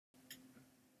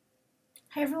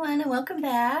Hi everyone and welcome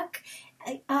back.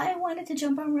 I wanted to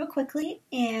jump on real quickly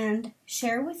and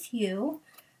share with you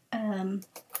um,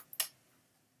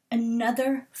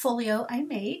 another folio I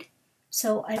made.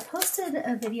 So I posted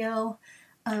a video,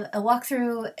 a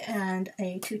walkthrough and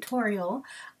a tutorial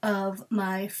of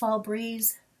my Fall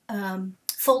Breeze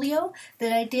folio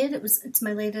that I did. It's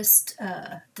my latest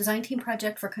design team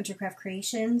project for Country Craft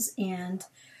Creations, and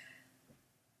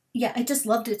yeah, I just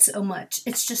loved it so much.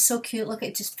 It's just so cute. Look,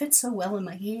 it just fits so well in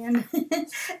my hand.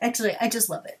 Actually, I just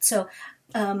love it. So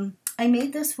I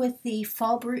made this with the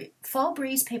Fall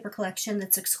Breeze paper collection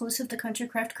that's exclusive to Country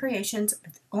Craft Creations.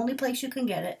 It's the only place you can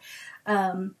get it.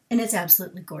 And it's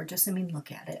absolutely gorgeous. I mean,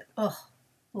 look at it. Oh,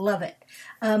 love it.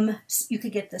 You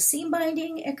could get the seam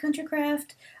binding at Country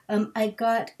Craft. I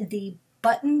got the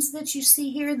buttons that you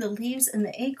see here, the leaves and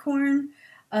the acorn.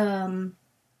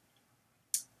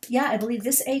 Yeah, I believe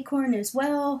this acorn as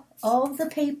well. All of the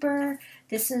paper.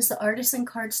 This is the artisan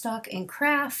cardstock and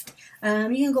craft. You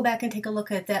can go back and take a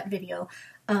look at that video.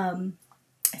 I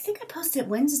think I posted it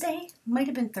Wednesday. Might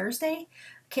have been Thursday.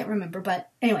 Can't remember, but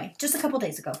anyway, just a couple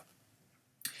days ago.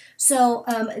 So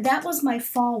that was my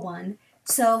fall one.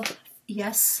 So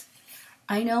yes,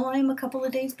 I know I'm a couple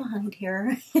of days behind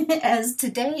here, as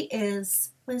today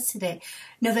is, what is today?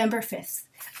 November 5th.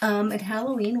 And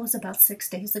Halloween was about 6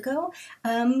 days ago.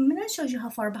 And that shows you how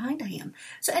far behind I am.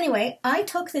 So anyway, I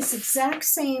took this exact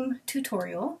same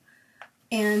tutorial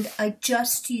and I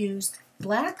just used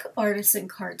black artisan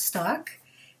cardstock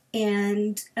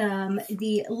and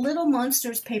the Little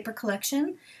Monsters paper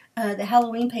collection, the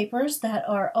Halloween papers that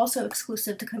are also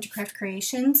exclusive to Country Craft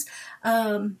Creations.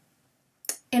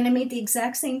 And I made the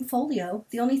exact same folio.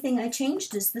 The only thing I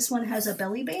changed is this one has a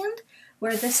belly band,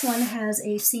 where this one has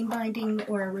a seam binding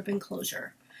or a ribbon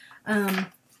closure.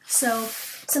 So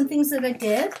some things that I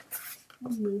did,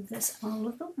 I'll move this all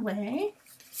of the way.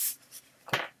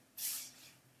 There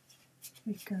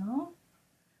we go.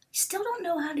 I still don't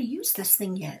know how to use this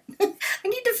thing yet. I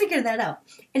need to figure that out.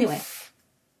 Anyway,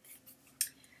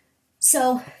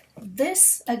 so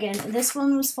this, again, this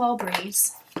one was Fall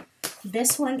Breeze.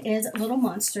 This one is Little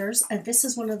Monsters. This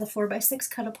is one of the 4x6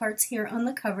 cut-aparts here on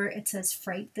the cover. It says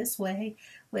Fright this way,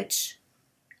 which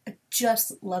I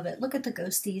just love it. Look at the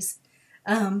ghosties.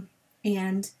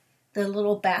 And the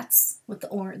little bats with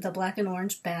the black and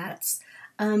orange bats.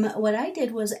 What I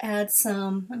did was add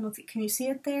some, I don't know if you, can you see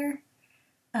it there?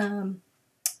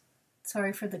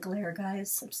 Sorry for the glare,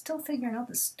 guys. I'm still figuring out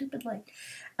this stupid light.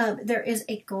 There is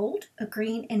a gold, a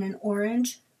green, and an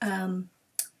orange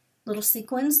little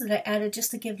sequins that I added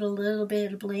just to give it a little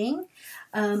bit of bling.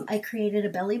 I created a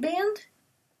belly band.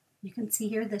 You can see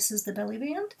here, this is the belly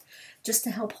band, just to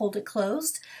help hold it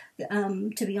closed.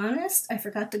 To be honest, I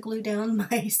forgot to glue down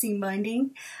my seam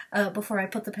binding before I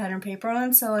put the pattern paper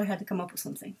on, so I had to come up with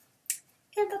something.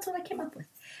 And that's what I came up with.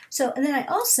 So, and then I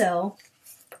also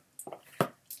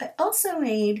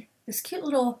made this cute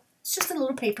little, it's just a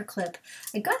little paper clip.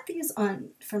 I got these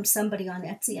from somebody on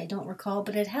Etsy, I don't recall,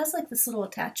 but it has like this little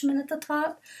attachment at the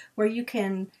top where you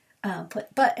can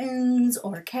put buttons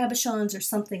or cabochons or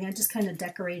something. I just kind of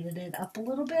decorated it up a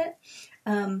little bit.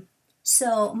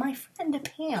 So my friend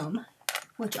Pam,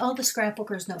 which all the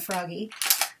scrapbookers know Froggy,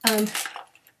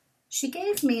 she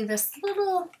gave me this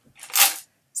little,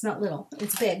 it's not little,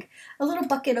 it's big, a little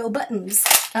bucket of buttons.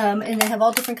 And they have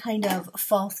all different kind of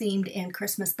fall-themed and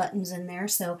Christmas buttons in there.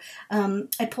 So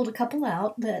I pulled a couple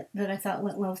out that I thought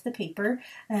went well with the paper.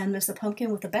 And there's a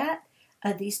pumpkin with a bat,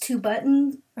 these two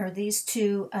buttons, or these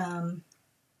two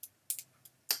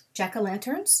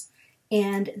jack-o'-lanterns,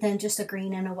 and then just a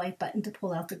green and a white button to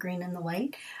pull out the green and the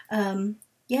white.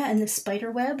 Yeah, and the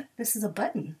spider web, this is a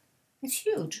button. It's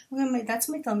huge. That's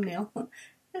my thumbnail.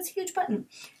 That's a huge button.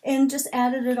 And just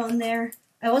added it on there.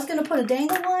 I was going to put a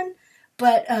dangle one,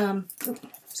 but,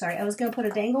 sorry, I was going to put a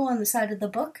dangle on the side of the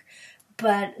book,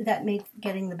 but that made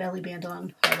getting the belly band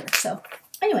on harder. So,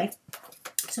 anyway,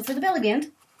 so for the belly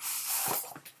band,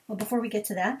 well, before we get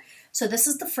to that, so this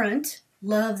is the front.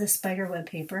 Love the spiderweb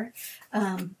paper.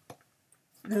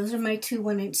 Those are my two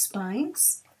 1-inch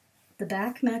spines. The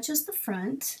back matches the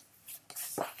front.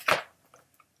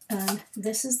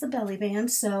 This is the belly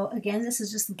band. So, again, this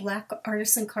is just black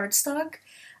artisan cardstock,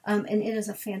 and it is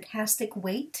a fantastic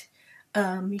weight.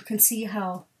 You can see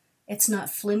how it's not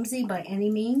flimsy by any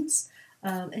means.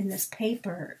 And this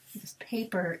paper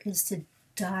is to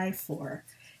die for.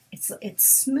 It's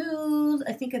smooth.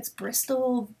 I think it's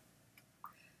Bristol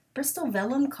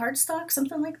vellum cardstock,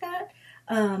 something like that.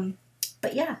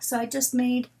 But yeah, so I just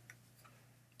made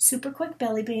super quick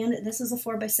belly band. This is a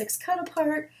 4x6 cut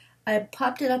apart. I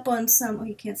popped it up on some, oh,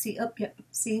 you can't see, oh, yep,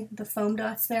 see the foam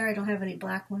dots there? I don't have any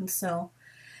black ones, so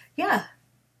yeah,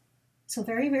 So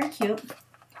very, very cute.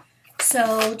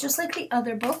 So just like the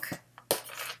other book,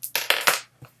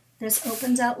 this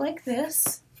opens out like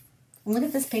this. And look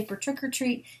at this paper, Trick or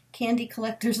Treat, Candy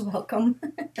Collectors Welcome.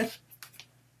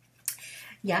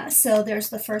 Yeah, so there's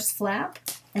the first flap,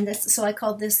 and this. So I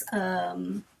called this,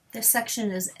 this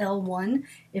section is L1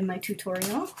 in my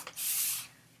tutorial.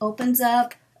 Opens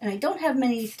up, and I don't have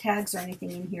many tags or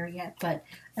anything in here yet, but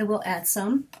I will add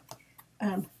some.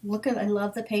 Look at, I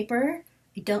love the paper.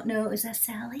 I don't know, is that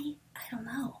Sally? I don't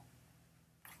know.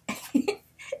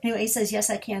 Anyway, he says, yes,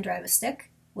 I can drive a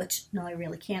stick, which, no, I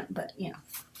really can't, but, you know.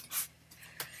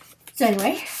 So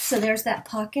anyway, so there's that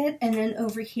pocket, and then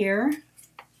over here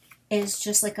is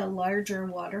just like a larger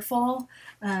waterfall.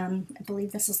 I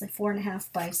believe this is like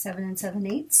 4.5 by 7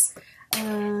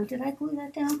 7/8. Did I glue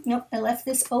that down? Nope, I left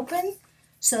this open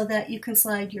so that you can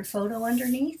slide your photo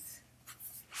underneath.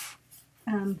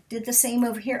 Did the same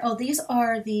over here. Oh, these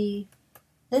are the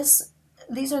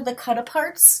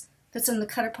cut-aparts. That's in the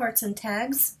cut-aparts and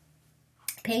tags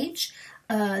page.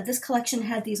 This collection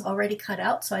had these already cut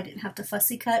out, so I didn't have to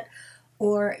fussy cut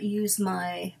or use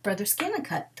my brother's Scan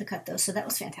Cut to cut those, so that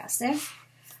was fantastic.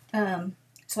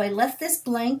 So I left this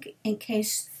blank in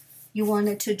case you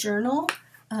wanted to journal.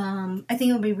 I think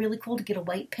it would be really cool to get a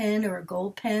white pen or a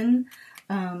gold pen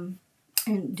and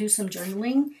do some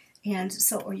journaling. And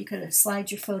so, or you could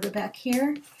slide your photo back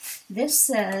here. This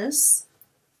says,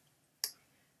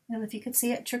 I don't know if you could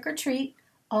see it, trick or treat,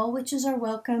 all witches are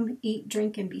welcome, eat,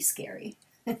 drink, and be scary.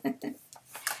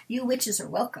 You witches are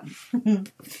welcome.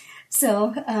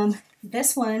 So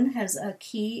this one has a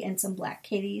key and some black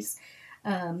kitties.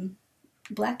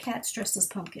 Black cats dressed as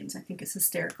pumpkins. I think it's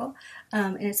hysterical.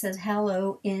 And it says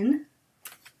hello in.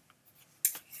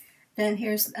 Then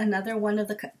here's another one of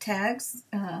the tags.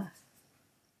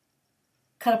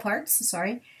 Cut-aparts,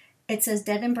 sorry. It says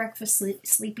Dead and Breakfast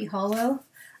Sleepy Hollow.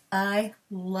 I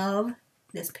love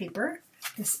this paper.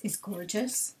 This is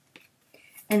gorgeous.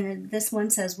 And then this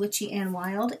one says Witchy and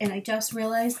Wild. And I just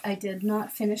realized I did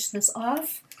not finish this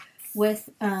off with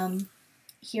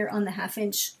here on the half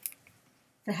inch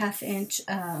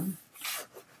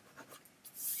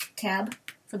tab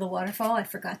for the waterfall. I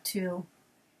forgot to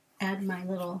add my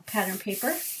little pattern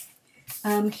paper.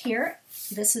 Here,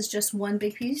 this is just one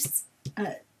big piece.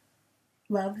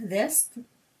 Love this.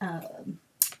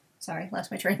 Sorry,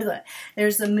 lost my train of thought.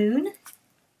 There's the moon.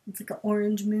 It's like an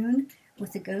orange moon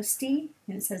with a ghosty,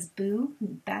 and it says boo,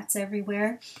 and bats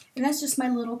everywhere. And that's just my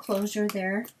little closure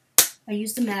there. I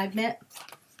used a magnet.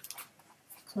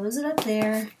 Close it up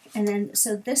there, and then,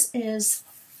 so this is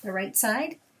the right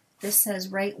side. This says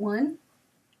right one.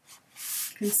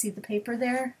 You can see the paper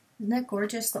there. Isn't that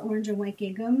gorgeous? The orange and white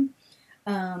gingham.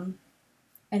 And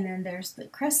then there's the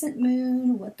crescent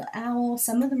moon with the owl.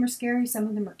 Some of them are scary, some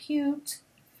of them are cute.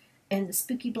 And the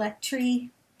spooky black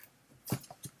tree.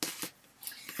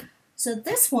 So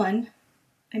this one,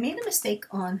 I made a mistake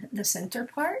on the center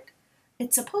part.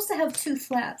 It's supposed to have 2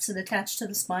 flaps that attach to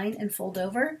the spine and fold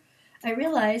over. I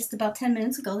realized about 10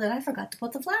 minutes ago that I forgot to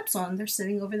put the flaps on. They're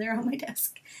sitting over there on my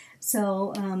desk.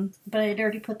 So, but I had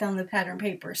already put down the pattern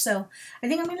paper. So I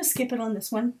think I'm going to skip it on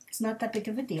this one. It's not that big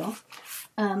of a deal.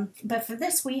 But for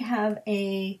this, we have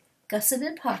a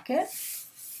gusseted pocket.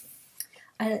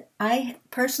 I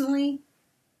personally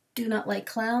do not like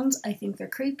clowns. I think they're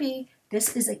creepy.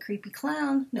 This is a creepy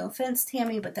clown. No offense,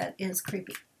 Tammy, but that is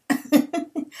creepy.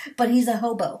 But he's a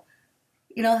hobo.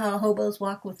 You know how hobos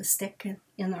walk with a stick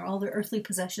and all their earthly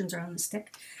possessions are on the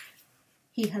stick?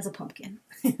 He has a pumpkin.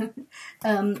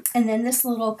 And then this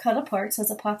little cut-apart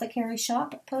says Apothecary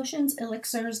Shop, Potions,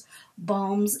 Elixirs,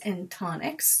 Balms, and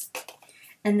Tonics.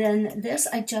 And then this,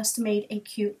 I just made a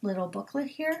cute little booklet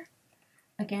here.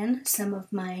 Again, some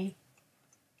of my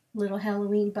little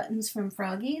Halloween buttons from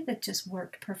Froggy that just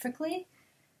worked perfectly.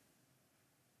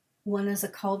 One is a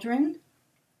cauldron,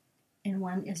 and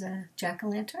one is a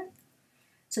jack-o'-lantern.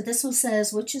 So this one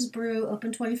says, Witch's Brew,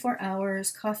 open 24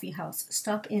 hours, coffee house,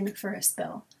 stop in for a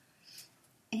spell.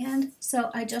 And so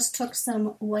I just took some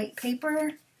white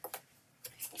paper.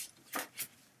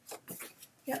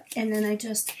 Yep, and then I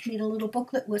just made a little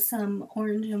booklet with some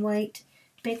orange and white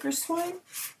baker's twine.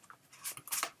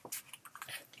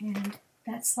 And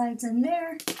that slides in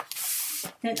there.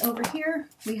 Then over here,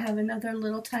 we have another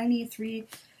little tiny 3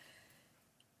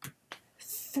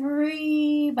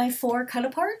 by 4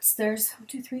 cut-aparts. There's 1,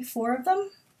 2, 3, 4 of them.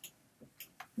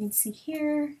 You can see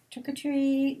here, trick or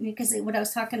treat. Because what I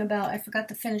was talking about, I forgot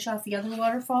to finish off the other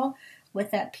waterfall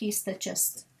with that piece that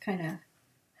just kind of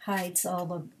hides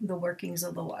all the workings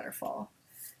of the waterfall.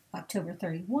 October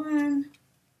 31.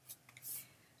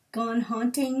 Gone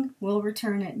Haunting will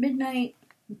return at midnight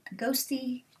with the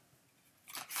ghosty.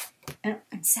 And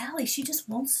Sally, she just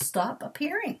won't stop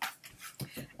appearing.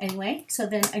 Anyway, so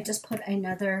then I just put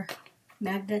another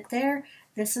magnet there.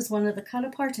 This is one of the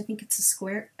cut-aparts. I think it's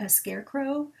a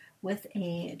scarecrow with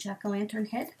a jack-o'-lantern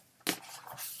head.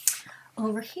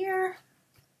 Over here,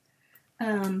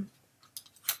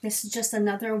 this is just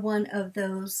another one of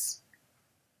those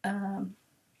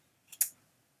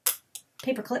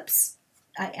paper clips.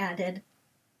 I added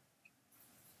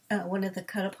one of the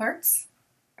cut-aparts,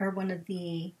 or one of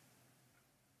the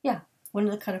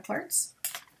cut-aparts.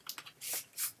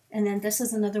 And then this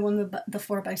is another one of the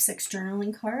 4x6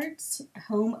 journaling cards.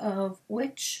 Home of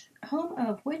Witch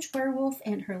Werewolf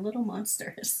and Her Little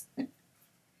Monsters.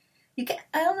 I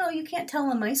don't know, you can't tell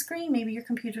on my screen. Maybe your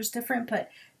computer's different, but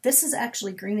this is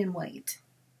actually green and white,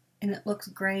 and it looks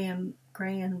gray and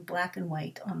black and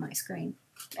white on my screen.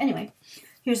 Anyway,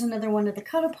 here's another one of the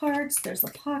cut-aparts. There's a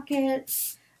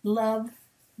pocket. Love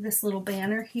this little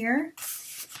banner here.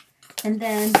 And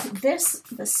then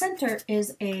the center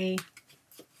is a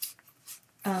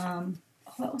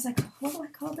what do I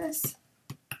call this?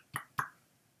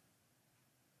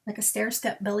 Like a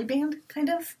stair-step belly band, kind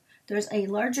of. There's a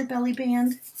larger belly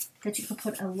band that you can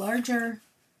put a larger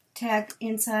tag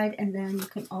inside, and then you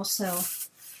can also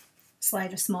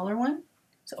slide a smaller one,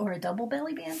 or a double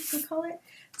belly band, you could call it.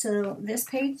 So this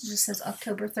page just says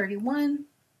October 31.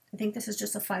 I think this is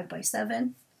just a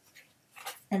 5x7.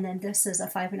 And then this is a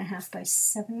 5.5 by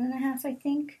 7.5, I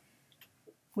think,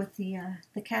 with the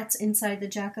cats inside the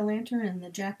jack-o'-lantern and the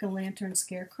jack-o'-lantern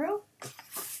scarecrow.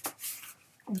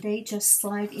 And they just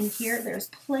slide in here. There's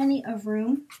plenty of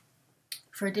room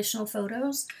for additional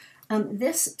photos.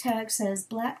 This tag says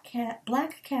Black Cat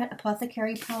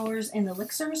Apothecary Powers and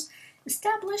Elixirs,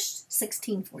 established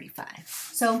 1645.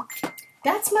 So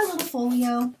that's my little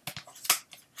folio.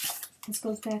 This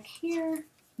goes back here.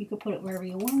 You can put it wherever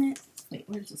you want it. Wait,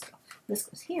 where does this go? This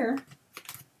goes here.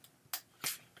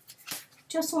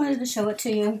 Just wanted to show it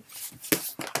to you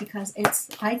because it's,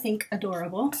 I think,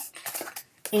 adorable.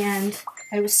 And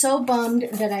I was so bummed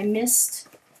that I missed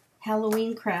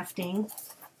Halloween crafting.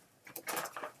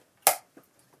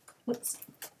 Whoops.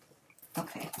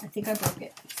 Okay, I think I broke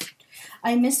it.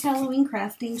 I missed Halloween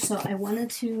crafting, so I wanted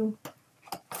to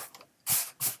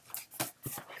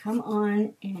come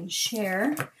on and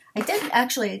share. I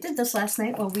did this last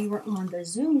night while we were on the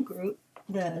Zoom group,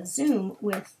 the Zoom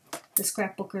with the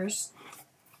scrapbookers,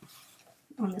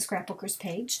 on the scrapbookers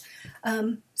page.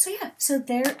 So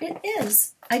there it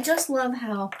is. I just love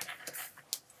how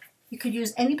you could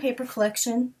use any paper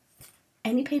collection,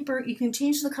 any paper. You can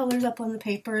change the colors up on the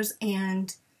papers,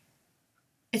 and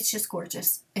it's just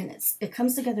gorgeous. And it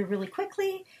comes together really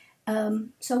quickly.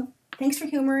 So thanks for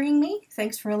humoring me.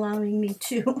 Thanks for allowing me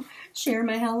to share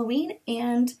my Halloween.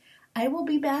 And I will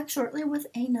be back shortly with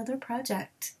another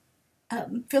project.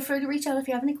 Feel free to reach out if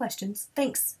you have any questions.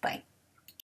 Thanks. Bye.